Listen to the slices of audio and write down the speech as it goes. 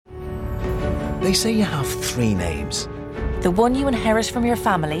They say you have 3 names. The one you inherit from your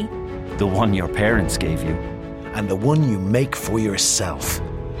family. The one your parents gave you. And the one you make for yourself.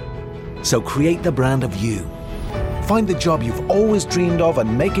 So create the brand of you. Find the job you've always dreamed of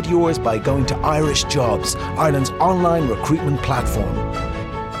and make it yours by going to Irish Jobs, Ireland's online recruitment platform.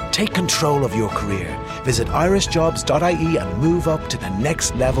 Take control of your career. Visit irishjobs.ie and move up to the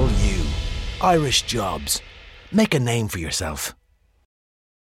next level you. Irish Jobs. Make a name for yourself.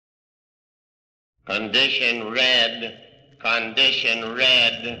 Condition red. Condition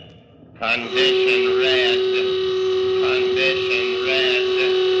red. Condition red. Condition red.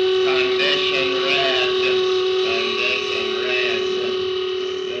 Condition red. Condition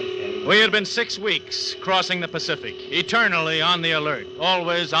red. We had been 6 weeks crossing the Pacific, eternally on the alert,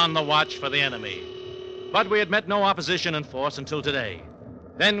 always on the watch for the enemy. But we had met no opposition in force until today.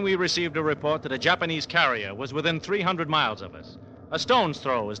 Then we received a report that a Japanese carrier was within 300 miles of us. A stone's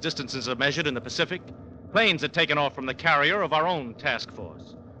throw as distances are measured in the Pacific. Planes had taken off from the carrier of our own task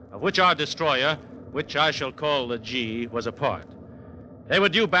force, of which our destroyer, which I shall call the G, was a part. They were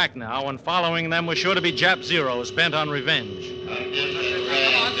due back now, and following them was sure to be Jap Zeros bent on revenge. Condition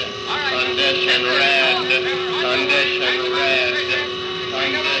red. Condition red. Condition red.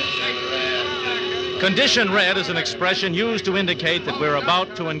 Condition red. Condition red is an expression used to indicate that we're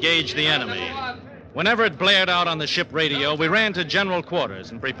about to engage the enemy. Whenever it blared out on the ship radio, we ran to general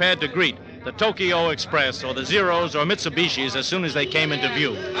quarters and prepared to greet the Tokyo Express or the Zeros or Mitsubishis as soon as they came into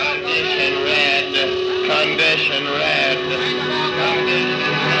view. Condition red. Condition red. Condition red.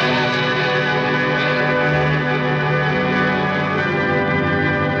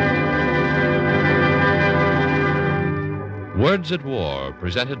 Words at War,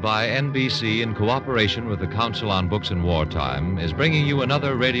 presented by NBC in cooperation with the Council on Books in Wartime, is bringing you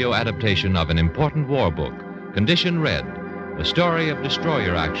another radio adaptation of an important war book, Condition Red, the story of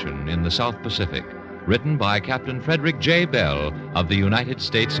destroyer action in the South Pacific, written by Captain Frederick J. Bell of the United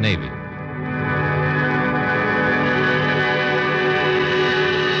States Navy.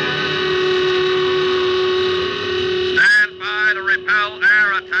 Stand by to repel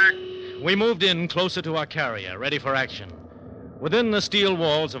air attack. We moved in closer to our carrier, ready for action. Within the steel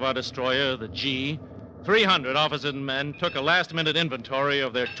walls of our destroyer, the G, 300 officers and men took a last-minute inventory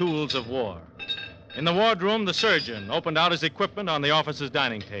of their tools of war. In the wardroom, the surgeon opened out his equipment on the officer's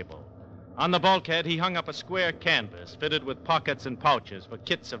dining table. On the bulkhead, he hung up a square canvas fitted with pockets and pouches for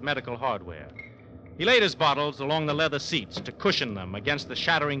kits of medical hardware. He laid his bottles along the leather seats to cushion them against the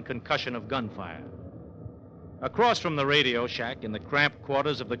shattering concussion of gunfire. Across from the radio shack, in the cramped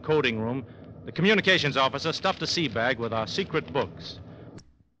quarters of the coding room, the communications officer stuffed a sea bag with our secret books.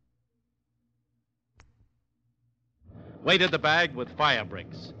 Weighted the bag with fire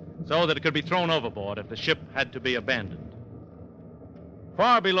bricks so that it could be thrown overboard if the ship had to be abandoned.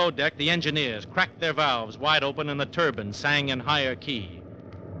 Far below deck, the engineers cracked their valves wide open and the turbines sang in higher key.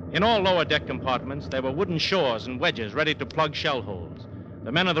 In all lower deck compartments, there were wooden shores and wedges ready to plug shell holes.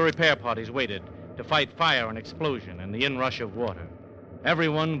 The men of the repair parties waited to fight fire and explosion and the inrush of water.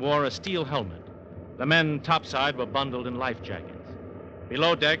 Everyone wore a steel helmet. The men topside were bundled in life jackets.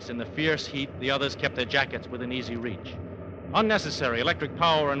 Below decks, in the fierce heat, the others kept their jackets within easy reach. Unnecessary electric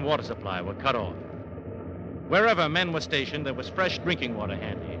power and water supply were cut off. Wherever men were stationed, there was fresh drinking water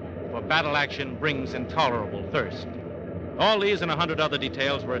handy, for battle action brings intolerable thirst. All these and 100 other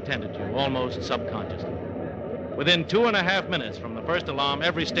details were attended to, almost subconsciously. Within 2.5 minutes from the first alarm,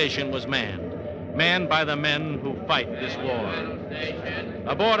 every station was manned by the men who fight this war.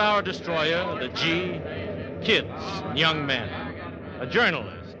 Aboard our destroyer, the G, kids and young men. A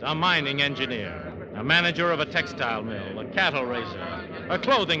journalist, a mining engineer, a manager of a textile mill, a cattle raiser, a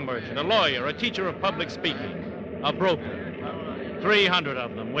clothing merchant, a lawyer, a teacher of public speaking, a broker. 300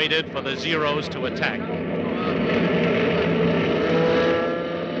 of them waited for the Zeros to attack.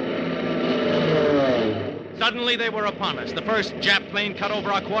 Suddenly they were upon us. The first Jap plane cut over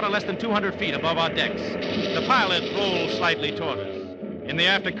our quarter less than 200 feet above our decks. The pilot rolled slightly toward us. In the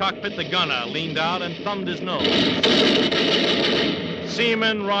after cockpit, the gunner leaned out and thumbed his nose.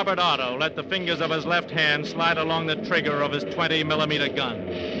 Seaman Robert Otto let the fingers of his left hand slide along the trigger of his 20-millimeter gun.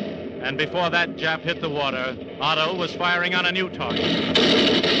 And before that Jap hit the water, Otto was firing on a new target.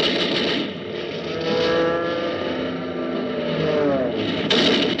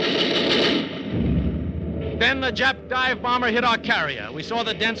 Then the Jap dive bomber hit our carrier. We saw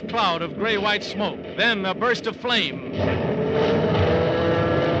the dense cloud of gray-white smoke. Then a burst of flame.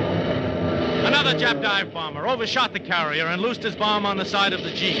 Another Jap dive bomber overshot the carrier and loosed his bomb on the side of the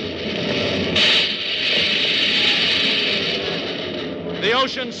G. The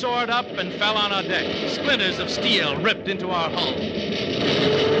ocean soared up and fell on our deck. Splinters of steel ripped into our hull.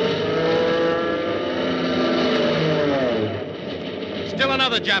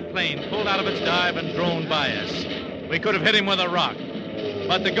 Another Jap plane pulled out of its dive and droned by us. We could have hit him with a rock.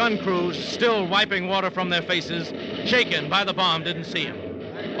 But the gun crews, still wiping water from their faces, shaken by the bomb, didn't see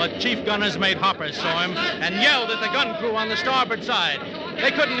him. But Chief Gunner's mate Hoppers saw him and yelled at the gun crew on the starboard side.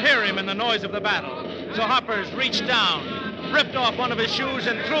 They couldn't hear him in the noise of the battle. So Hoppers reached down, ripped off one of his shoes,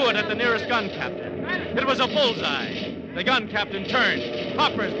 and threw it at the nearest gun captain. It was a bullseye. The gun captain turned.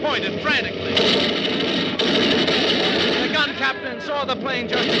 Hoppers pointed frantically. The gun captain saw the plane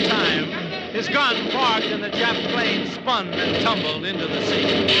just in time. His gun barked and the Jap plane spun and tumbled into the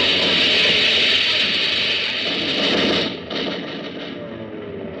sea.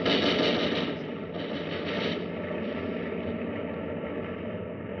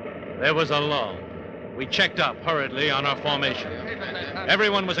 There was a lull. We checked up hurriedly on our formation.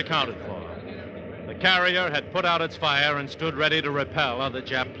 Everyone was accounted for. The carrier had put out its fire and stood ready to repel other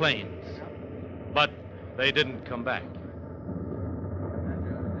Jap planes. But they didn't come back.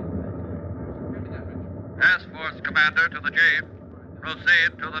 Task Force Commander to the chief.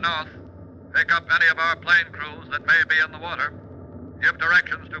 Proceed to the north. Pick up any of our plane crews that may be in the water. Give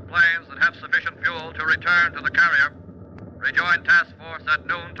directions to planes that have sufficient fuel to return to the carrier. Rejoin task force at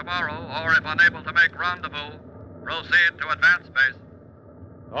noon tomorrow, or if unable to make rendezvous, proceed to advance base.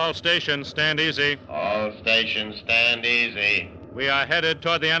 All stations, stand easy. All stations, stand easy. We are headed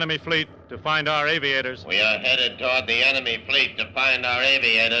toward the enemy fleet to find our aviators. We are headed toward the enemy fleet to find our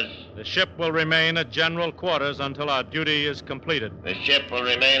aviators. The ship will remain at general quarters until our duty is completed. The ship will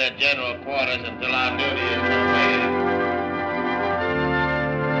remain at general quarters until our duty is completed.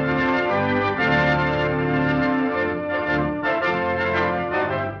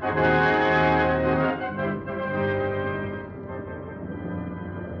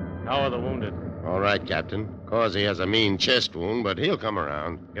 How are the wounded? All right, Captain. Causey has a mean chest wound, but he'll come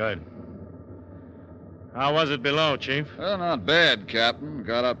around. Good. How was it below, Chief? Well, not bad, Captain.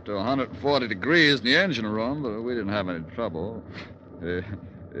 Got up to 140 degrees in the engine room, but we didn't have any trouble. It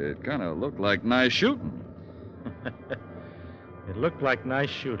kind of looked like nice shooting. It looked like nice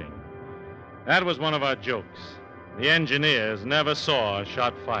shooting. That was one of our jokes. The engineers never saw a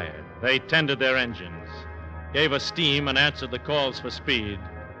shot fired. They tended their engines, gave us steam and answered the calls for speed,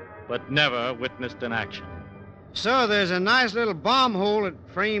 but never witnessed an action. So there's a nice little bomb hole at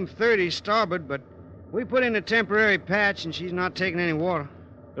frame 30 starboard, but we put in a temporary patch and she's not taking any water.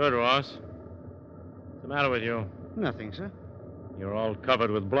 Good, Ross. What's the matter with you? Nothing, sir. You're all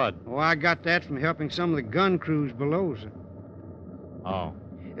covered with blood. Oh, I got that from helping some of the gun crews below, sir. Oh.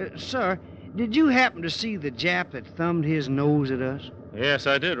 Sir, did you happen to see the Jap that thumbed his nose at us? Yes,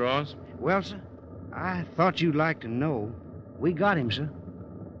 I did, Ross. Well, sir, I thought you'd like to know. We got him, sir.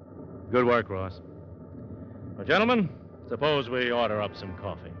 Good work, Ross. Well, gentlemen, suppose we order up some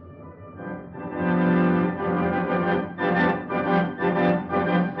coffee.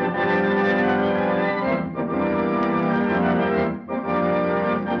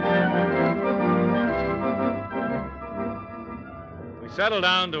 We settled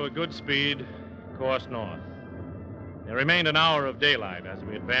down to a good speed, course north. There remained an hour of daylight as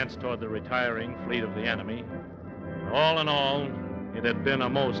we advanced toward the retiring fleet of the enemy. All in all, it had been a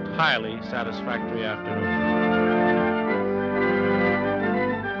most highly satisfactory afternoon.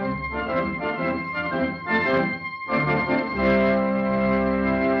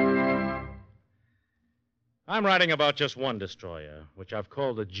 I'm writing about just one destroyer, which I've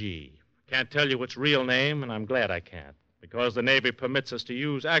called the G. Can't tell you its real name, and I'm glad I can't, because the Navy permits us to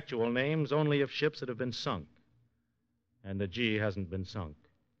use actual names only of ships that have been sunk. And the G hasn't been sunk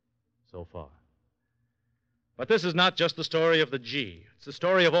so far. But this is not just the story of the G. It's the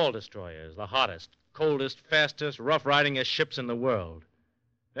story of all destroyers, the hottest, coldest, fastest, rough-ridingest ships in the world.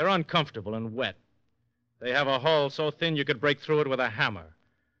 They're uncomfortable and wet. They have a hull so thin you could break through it with a hammer.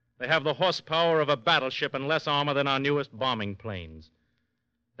 They have the horsepower of a battleship and less armor than our newest bombing planes.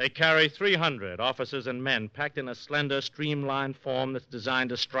 They carry 300 officers and men packed in a slender, streamlined form that's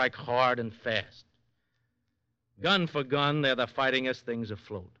designed to strike hard and fast. Gun for gun, they're the fightingest things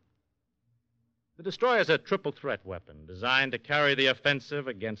afloat. The destroyer's a triple threat weapon designed to carry the offensive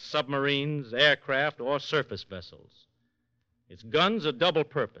against submarines, aircraft, or surface vessels. Its guns are double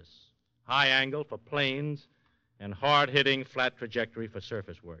purpose, high angle for planes and hard-hitting flat trajectory for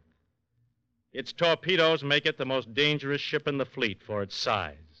surface work. Its torpedoes make it the most dangerous ship in the fleet for its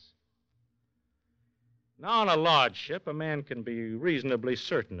size. Now, on a large ship, a man can be reasonably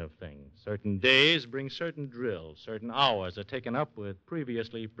certain of things. Certain days bring certain drills. Certain hours are taken up with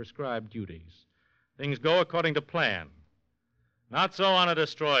previously prescribed duties. Things go according to plan. Not so on a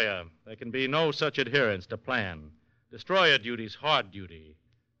destroyer. There can be no such adherence to plan. Destroyer duty's hard duty,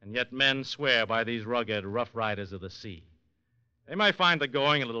 and yet men swear by these rugged, rough riders of the sea. They may find the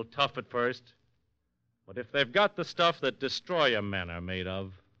going a little tough at first, but if they've got the stuff that destroyer men are made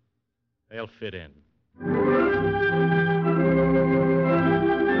of, they'll fit in.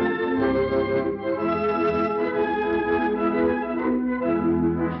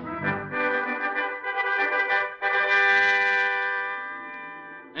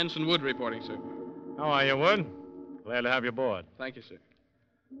 Ensign Wood reporting, sir. How are you, Wood? Glad to have you aboard. Thank you, sir.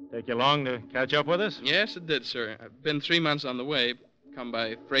 Take you long to catch up with us? Yes, it did, sir. I've been 3 months on the way. Come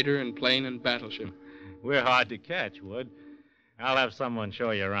by freighter and plane and battleship. We're hard to catch, Wood. I'll have someone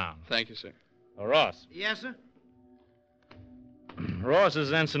show you around. Thank you, sir. Oh, Ross. Yes, sir? Ross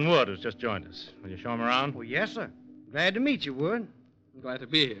is Ensign Wood, who's just joined us. Will you show him around? Well, yes, sir. Glad to meet you, Wood. I'm glad to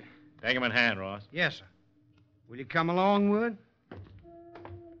be here. Take him in hand, Ross. Yes, sir. Will you come along, Wood?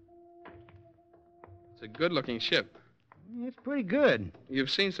 It's a good-looking ship. It's pretty good. You've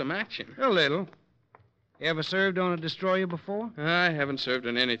seen some action. A little. Ever served on a destroyer before? I haven't served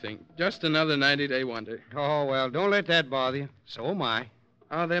on anything. Just another 90-day wonder. Oh, well, don't let that bother you. So am I.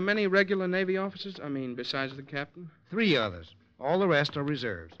 Are there many regular Navy officers? Besides the captain? 3 others. All the rest are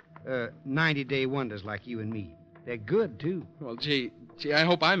reserves. 90-day wonders like you and me. They're good, too. Well, gee, I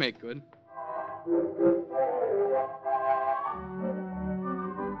hope I make good.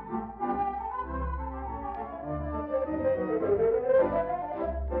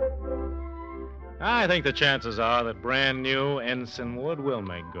 I think the chances are that brand new Ensign Wood will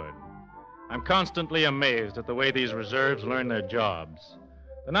make good. I'm constantly amazed at the way these reserves learn their jobs.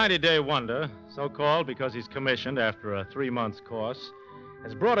 The 90-day wonder, so called because he's commissioned after a 3-month course,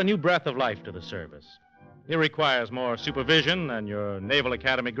 has brought a new breath of life to the service. He requires more supervision than your Naval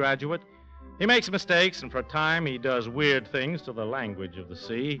Academy graduate. He makes mistakes, and for a time he does weird things to the language of the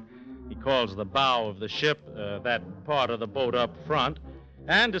sea. He calls the bow of the ship that part of the boat up front,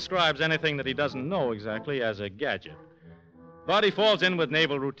 and describes anything that he doesn't know exactly as a gadget. But he falls in with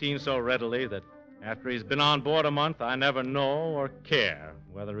naval routine so readily that after he's been on board a month, I never know or care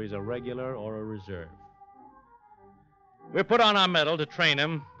whether he's a regular or a reserve. We put on our mettle to train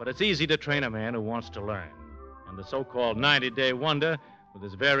him, but it's easy to train a man who wants to learn. And the so-called 90-day wonder, with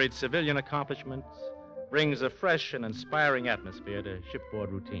his varied civilian accomplishments, brings a fresh and inspiring atmosphere to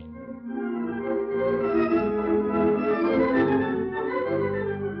shipboard routine.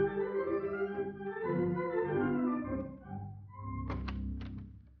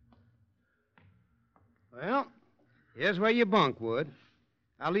 Well, here's where you bunk, Wood.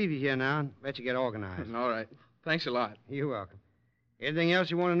 I'll leave you here now and let you get organized. All right. Thanks a lot. You're welcome. Anything else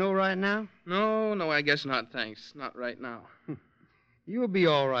you want to know right now? No, I guess not, thanks. Not right now. You'll be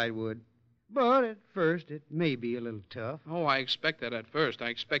all right, Wood. But at first, it may be a little tough. Oh, I expect that at first. I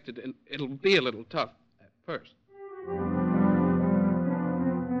expect it'll be a little tough at first.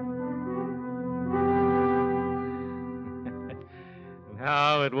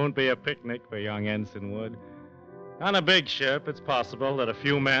 No, it won't be a picnic for young Ensign Wood. On a big ship, it's possible that a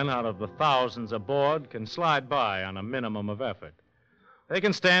few men out of the thousands aboard can slide by on a minimum of effort. They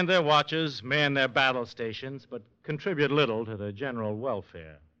can stand their watches, man their battle stations, but contribute little to the general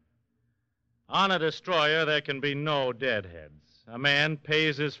welfare. On a destroyer, there can be no deadheads. A man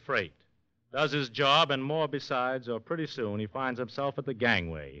pays his freight, does his job, and more besides, or pretty soon he finds himself at the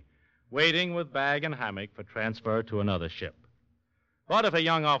gangway, waiting with bag and hammock for transfer to another ship. But if a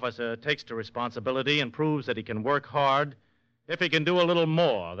young officer takes to responsibility and proves that he can work hard, if he can do a little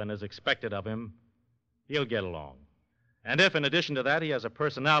more than is expected of him, he'll get along. And if, in addition to that, he has a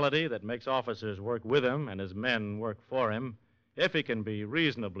personality that makes officers work with him and his men work for him, if he can be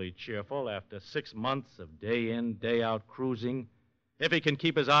reasonably cheerful after 6 months of day-in, day-out cruising, if he can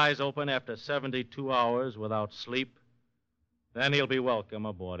keep his eyes open after 72 hours without sleep, then he'll be welcome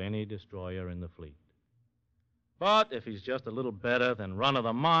aboard any destroyer in the fleet. But if he's just a little better than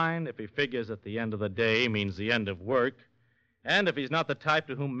run-of-the-mind, if he figures that the end of the day means the end of work, and if he's not the type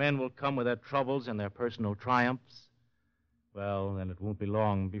to whom men will come with their troubles and their personal triumphs, well, then it won't be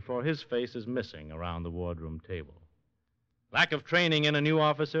long before his face is missing around the wardroom table. Lack of training in a new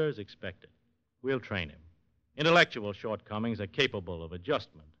officer is expected. We'll train him. Intellectual shortcomings are capable of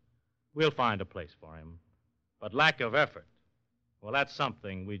adjustment. We'll find a place for him. But lack of effort, well, that's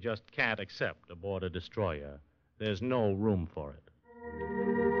something we just can't accept aboard a destroyer. There's no room for it.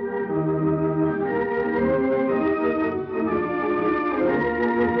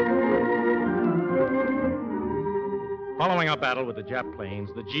 Following our battle with the Jap planes,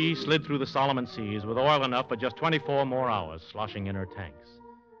 the G slid through the Solomon Seas with oil enough for just 24 more hours, sloshing in her tanks.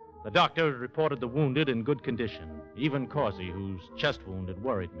 The doctor reported the wounded in good condition, even Causey, whose chest wound had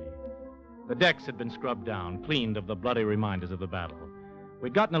worried me. The decks had been scrubbed down, cleaned of the bloody reminders of the battle.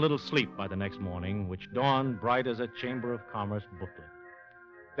 We'd gotten a little sleep by the next morning, which dawned bright as a Chamber of Commerce booklet.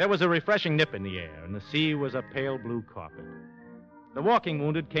 There was a refreshing nip in the air, and the sea was a pale blue carpet. The walking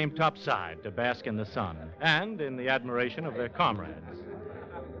wounded came topside to bask in the sun and in the admiration of their comrades.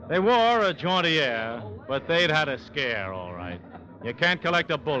 They wore a jaunty air, but they'd had a scare, all right. You can't collect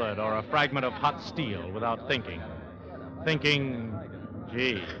a bullet or a fragment of hot steel without thinking. Thinking,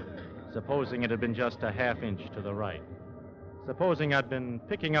 gee, supposing it had been just a half inch to the right. Supposing I'd been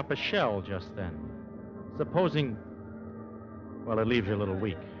picking up a shell just then. Supposing... Well, it leaves you a little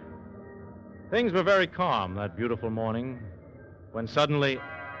weak. Things were very calm that beautiful morning, when suddenly...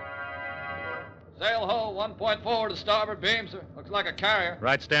 Sail ho, 1.4 to starboard beam, sir. Looks like a carrier.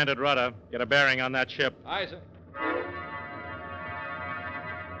 Right standard rudder. Get a bearing on that ship. Aye, sir.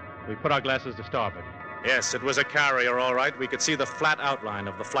 We put our glasses to starboard. Yes, it was a carrier, all right. We could see the flat outline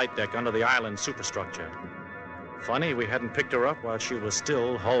of the flight deck under the island superstructure. Funny we hadn't picked her up while she was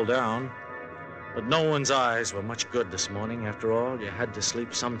still hull down. But no one's eyes were much good this morning. After all, you had to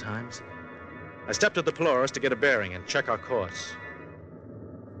sleep sometimes. I stepped to the Polaris to get a bearing and check our course.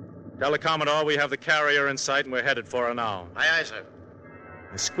 Tell the Commodore we have the carrier in sight and we're headed for her now. Aye, aye, sir.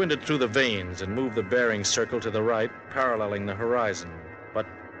 I squinted through the vanes and moved the bearing circle to the right, paralleling the horizon. But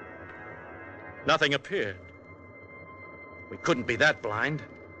nothing appeared. We couldn't be that blind.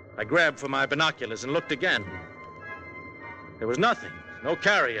 I grabbed for my binoculars and looked again. There was nothing. No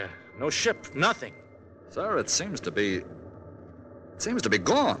carrier, no ship, nothing. Sir, it seems to be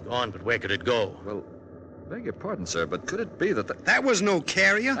gone. Gone, but where could it go? Well, beg your pardon, sir, but could it be that That was no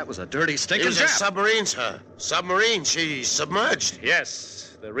carrier. That was a dirty, It stinking was a Jap. submarine, sir. Submarine. She's submerged.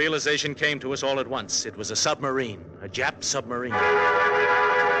 Yes, the realization came to us all at once. It was a submarine, a Jap submarine.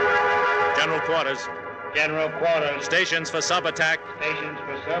 General quarters. General quarters. Stations for sub-attack. Stations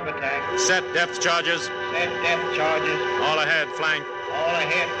for sub-attack. Set depth charges. Set depth charges. All ahead, flank. All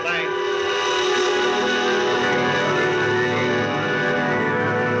ahead, flank.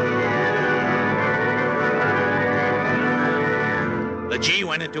 The G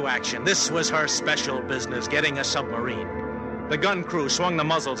went into action. This was her special business, getting a submarine. The gun crew swung the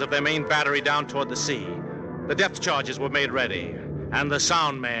muzzles of their main battery down toward the sea. The depth charges were made ready, and the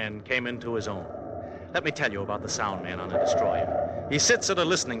sound man came into his own. Let me tell you about the sound man on a destroyer. He sits at a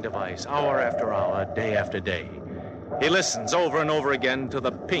listening device hour after hour, day after day. He listens over and over again to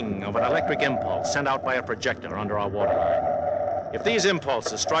the ping of an electric impulse sent out by a projector under our waterline. If these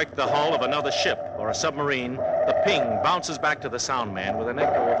impulses strike the hull of another ship or a submarine, the ping bounces back to the sound man with an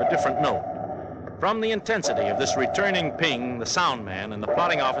echo of a different note. From the intensity of this returning ping, the sound man and the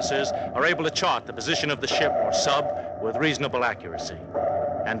plotting officers are able to chart the position of the ship or sub with reasonable accuracy.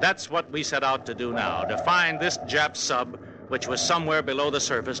 And that's what we set out to do now, to find this Jap sub, which was somewhere below the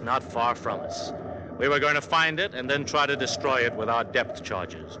surface not far from us. We were going to find it and then try to destroy it with our depth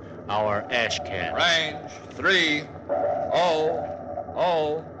charges, our ash cans. Range 3,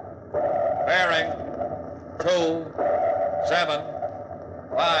 0, bearing 2, 7,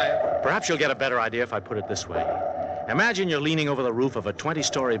 5. Perhaps you'll get a better idea if I put it this way. Imagine you're leaning over the roof of a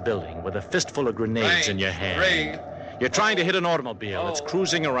 20-story building with a fistful of grenades in your hand. You're trying to hit an automobile that's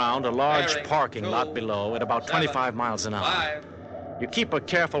cruising around a large parking lot below at about 25 miles an hour. You keep a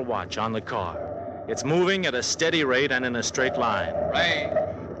careful watch on the car. It's moving at a steady rate and in a straight line. Range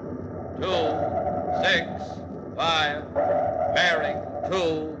 2, 6, 5, bearing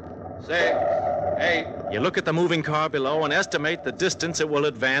 2, 6, 8. You look at the moving car below and estimate the distance it will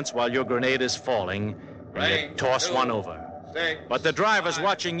advance while your grenade is falling, and you toss one over. But the driver's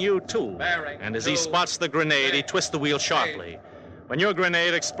watching you, too, and as he spots the grenade, he twists the wheel sharply. When your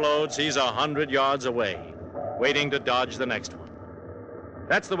grenade explodes, he's 100 yards away, waiting to dodge the next one.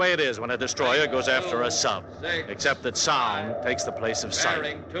 That's the way it is when a destroyer goes after a sub, except that sound takes the place of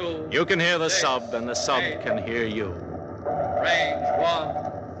sight. You can hear the sub, and the sub can hear you. Range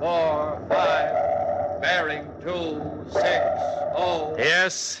 1, 4, 5, bearing 2, 6, 0.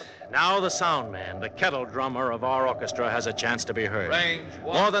 Yes, now the sound man, the kettle drummer of our orchestra, has a chance to be heard.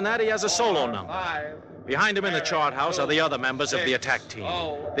 More than that, he has a solo number. Behind him in the chart house are the other members of the attack team.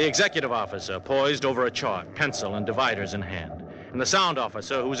 The executive officer, poised over a chart, pencil and dividers in hand, and the sound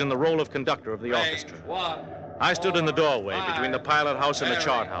officer, who's in the role of conductor of the orchestra. I stood in the doorway between the pilot house and the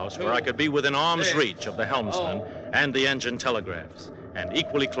chart house, where I could be within arm's reach of the helmsman and the engine telegraphs, and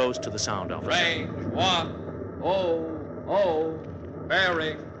equally close to the sound officer. Range 1, 0,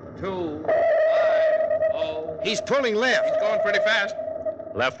 bearing 2, 5, 0. He's pulling left. He's going pretty fast.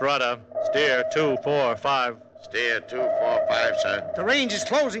 Left rudder. Steer 2, 4, 5. Steer 2, 4, 5, sir. The range is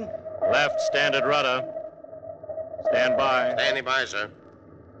closing. Left standard rudder. Stand by. Standing by, sir.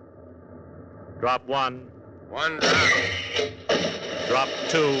 Drop 1. 1 drop. Drop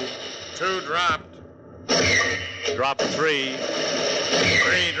 2. 2 dropped. Drop 3.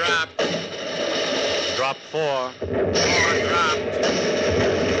 3 dropped. Drop 4. 4 dropped.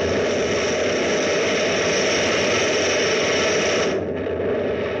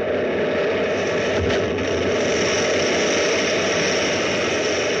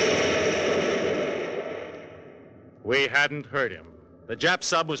 We hadn't hurt him. The Jap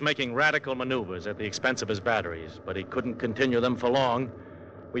sub was making radical maneuvers at the expense of his batteries, but he couldn't continue them for long.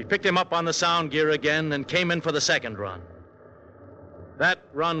 We picked him up on the sound gear again and came in for the second run. That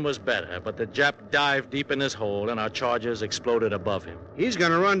run was better, but the Jap dived deep in his hole and our charges exploded above him. He's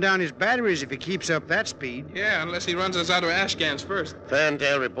going to run down his batteries if he keeps up that speed. Yeah, unless he runs us out of ash cans first.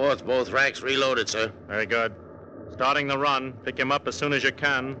 Fantail reports both racks reloaded, sir. Very good. Starting the run. Pick him up as soon as you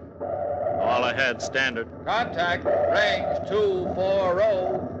can. All ahead, standard. Contact, range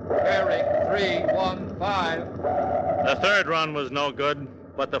 240, bearing 315. The third run was no good,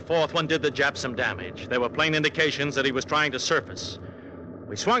 but the fourth one did the Jap some damage. There were plain indications that he was trying to surface.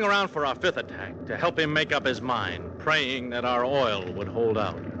 We swung around for our fifth attack to help him make up his mind, praying that our oil would hold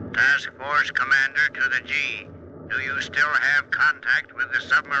out. Task Force Commander to the G. Do you still have contact with the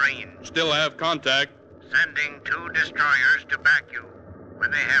submarine? Still have contact. Sending 2 destroyers to back you. When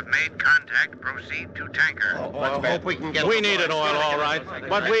they have made contact, proceed to tanker. Hope we can get... We needed oil, all right,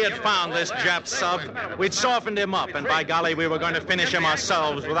 but we had found this Jap sub. We'd softened him up, and by golly, we were going to finish him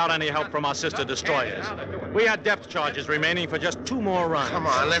ourselves without any help from our sister destroyers. We had depth charges remaining for just 2 more runs. Come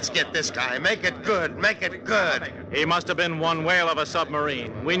on, let's get this guy. Make it good. Make it good. He must have been one whale of a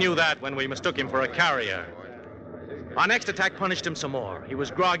submarine. We knew that when we mistook him for a carrier. Our next attack punished him some more. He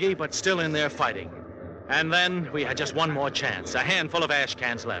was groggy, but still in there fighting. And then we had just one more chance, a handful of ash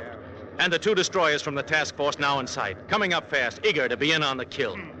cans left. And the 2 destroyers from the task force now in sight, coming up fast, eager to be in on the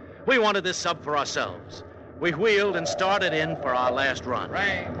kill. We wanted this sub for ourselves. We wheeled and started in for our last run.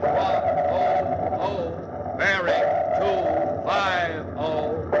 Range 100, bearing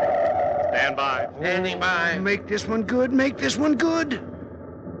 250. Stand by. Standing by. Make this one good. Make this one good.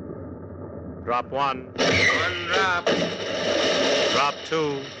 Drop 1. 1 dropped. Drop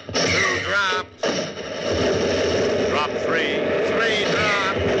 2. 2 dropped. Drop 3. 3 dropped.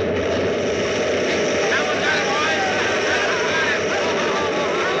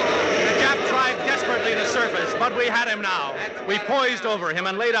 The Jap tried desperately to surface, but we had him now. We poised over him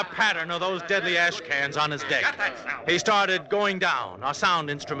and laid a pattern of those deadly ash cans on his deck. He started going down. Our sound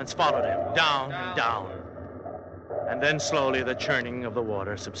instruments followed him, down and down. And then slowly the churning of the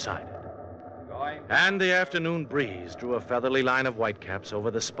water subsided. And the afternoon breeze drew a feathery line of whitecaps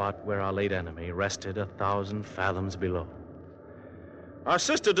over the spot where our late enemy rested 1,000 fathoms below. Our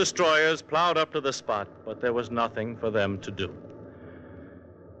sister destroyers plowed up to the spot, but there was nothing for them to do.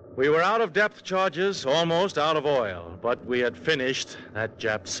 We were out of depth charges, almost out of oil, but we had finished that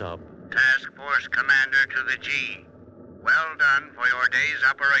Jap sub. Task Force Commander to the G. Well done for your day's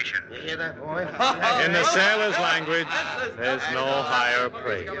operation. You hear that, boy? In the sailor's language, there's no higher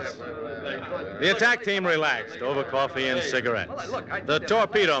praise. The attack team relaxed over coffee and cigarettes. The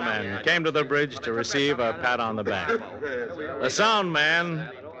torpedo men came to the bridge to receive a pat on the back. The sound man,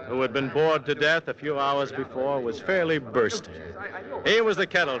 who had been bored to death a few hours before, was fairly bursting. He was the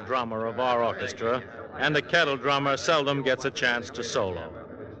kettle drummer of our orchestra, and the kettle drummer seldom gets a chance to solo.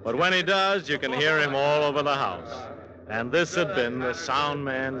 But when he does, you can hear him all over the house. And this had been the sound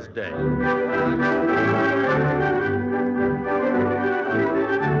man's day.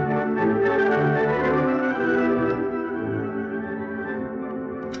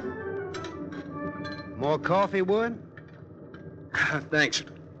 More coffee, Wood? Thanks.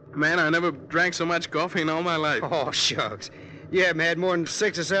 Man, I never drank so much coffee in all my life. Oh, shucks. You haven't had more than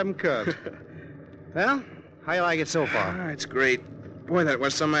 6 or 7 cups. Well, how you like it so far? It's great. Boy, that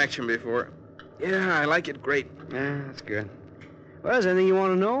was some action before. Yeah, I like it great. Yeah, that's good. Well, is there anything you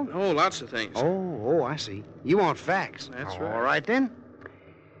want to know? Oh, lots of things. Oh, I see. You want facts. That's right. All right, then.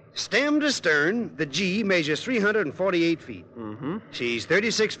 Stem to stern, the G measures 348 feet. Mm-hmm. She's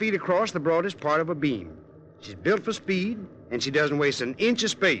 36 feet across the broadest part of a beam. She's built for speed, and she doesn't waste an inch of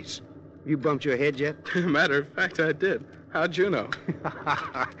space. You bumped your head yet? Matter of fact, I did. How'd you know?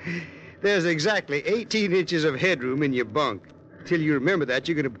 There's exactly 18 inches of headroom in your bunk. Till you remember that,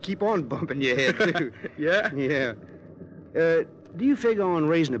 you're going to keep on bumping your head, too. Yeah? Yeah. Do you figure on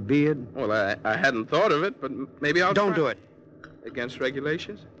raising a beard? Well, I hadn't thought of it, but maybe I'll Don't try. do it. Against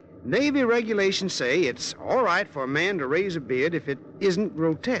regulations? Navy regulations say it's all right for a man to raise a beard if it isn't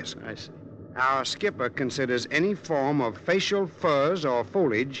grotesque. I see. Our skipper considers any form of facial furs or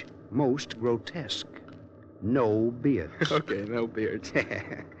foliage most grotesque. No beards. Okay, no beards.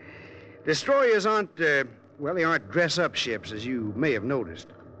 Destroyers aren't, Well, they aren't dress-up ships, as you may have noticed.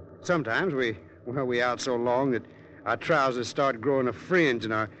 Sometimes we out so long that our trousers start growing a fringe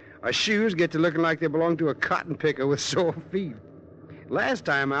and our shoes get to looking like they belong to a cotton picker with sore feet. Last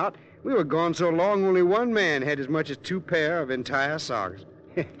time out, we were gone so long only one man had as much as 2 pair of entire socks.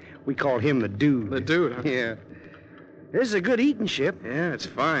 We call him the Dude. The Dude, huh? Yeah. This is a good eating ship. Yeah, it's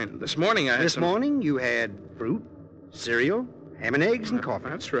fine. This morning I had This morning you had fruit, cereal, ham and eggs, and coffee.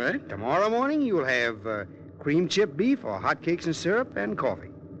 That's right. Tomorrow morning you'll have cream chip beef or hot cakes and syrup and coffee.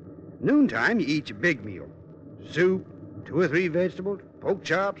 Noontime you eat your big meal. Soup, 2 or 3 vegetables, pork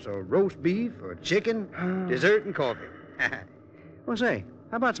chops or roast beef or chicken, dessert and coffee. Well, say,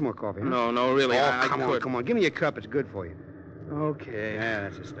 how about some more coffee? Huh? No, really. Oh, come on. Give me a cup. It's good for you. Okay. Yeah,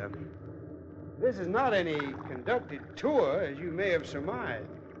 that's the stuff. This is not any conducted tour, as you may have surmised.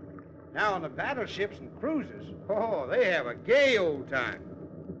 Now, on the battleships and cruisers, they have a gay old time.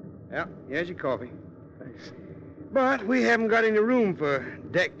 Well, here's your coffee. Thanks. But we haven't got any room for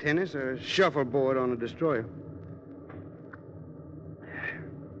deck tennis or shuffleboard on the destroyer.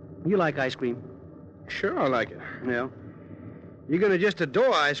 You like ice cream? Sure, I like it. Well, you're going to just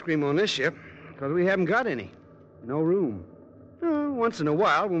adore ice cream on this ship, because we haven't got any. No room. Once in a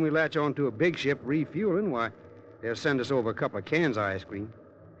while, when we latch onto a big ship refueling, why, they'll send us over a couple of cans of ice cream.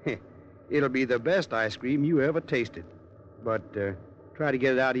 It'll be the best ice cream you ever tasted. But try to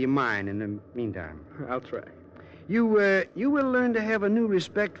get it out of your mind in the meantime. I'll try. You will learn to have a new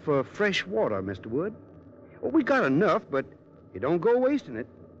respect for fresh water, Mr. Wood. Well, we got enough, but you don't go wasting it.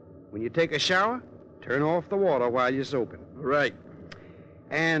 When you take a shower, turn off the water while you're soaping. Right.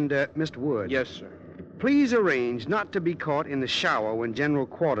 And, Mr. Wood. Yes, sir. Please arrange not to be caught in the shower when General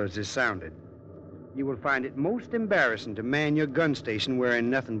Quarters is sounded. You will find it most embarrassing to man your gun station wearing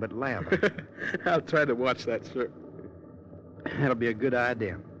nothing but lather. I'll try to watch that, sir. That'll be a good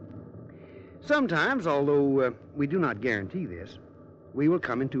idea. Sometimes, although we do not guarantee this, we will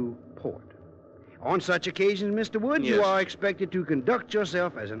come into port. On such occasions, Mr. Wood, yes, you are expected to conduct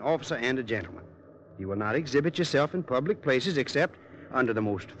yourself as an officer and a gentleman. You will not exhibit yourself in public places except under the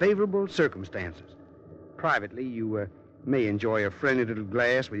most favorable circumstances. Privately, you may enjoy a friendly little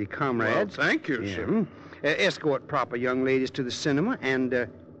glass with your comrades. Well, thank you, sir. Escort proper young ladies to the cinema, and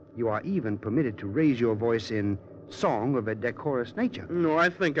you are even permitted to raise your voice in song of a decorous nature. No, I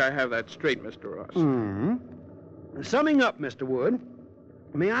think I have that straight, Mr. Ross. Mm-hmm. Summing up, Mr. Wood,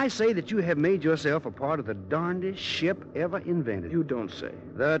 may I say that you have made yourself a part of the darndest ship ever invented. You don't say.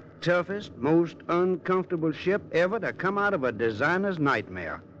 The toughest, most uncomfortable ship ever to come out of a designer's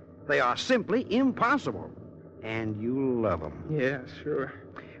nightmare. They are simply impossible. And you love them. Yeah, sure.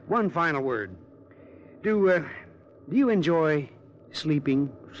 One final word. Do you enjoy sleeping?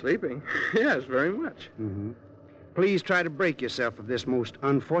 Sleeping? Yes, very much. Mm-hmm. Please try to break yourself of this most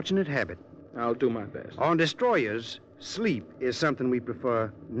unfortunate habit. I'll do my best. On destroyers, sleep is something we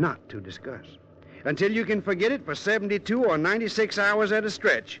prefer not to discuss. Until you can forget it for 72 or 96 hours at a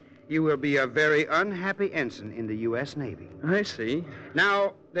stretch, you will be a very unhappy ensign in the U.S. Navy. I see.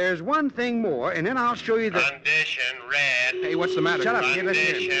 Now, there's one thing more, and then I'll show you the... Condition red. Hey, what's the matter? Shut up, kid. Let's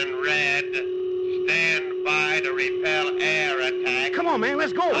hear it. Condition red. Stand by to repel air attack. Come on, man.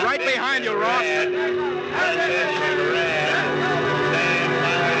 Let's go. Right behind you, Ross. Condition red. Stand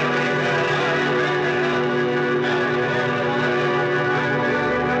by to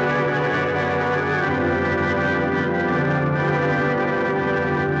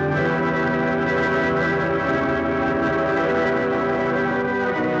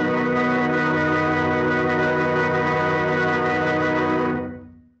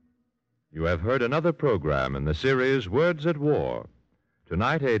You have heard another program in the series Words at War.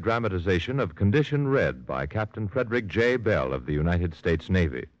 Tonight, a dramatization of Condition Red by Captain Frederick J. Bell of the United States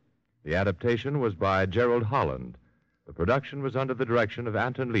Navy. The adaptation was by Gerald Holland. The production was under the direction of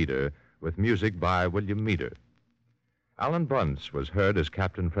Anton Leader, with music by William Meader. Alan Bunce was heard as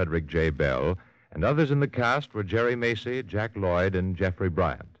Captain Frederick J. Bell, and others in the cast were Jerry Macy, Jack Lloyd, and Jeffrey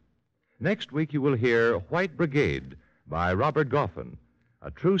Bryant. Next week, you will hear White Brigade by Robert Goffin, a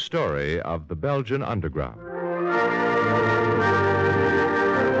true story of the Belgian underground.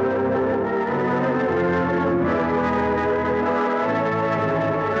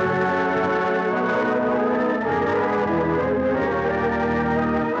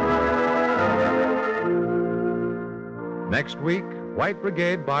 Next week, White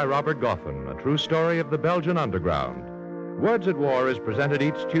Brigade by Robert Goffin, a true story of the Belgian underground. Words at War is presented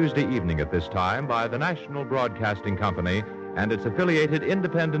each Tuesday evening at this time by the National Broadcasting Company and its affiliated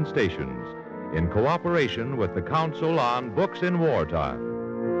independent stations, in cooperation with the Council on Books in Wartime.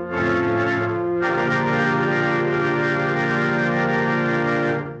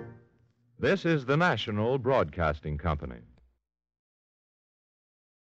 This is the National Broadcasting Company.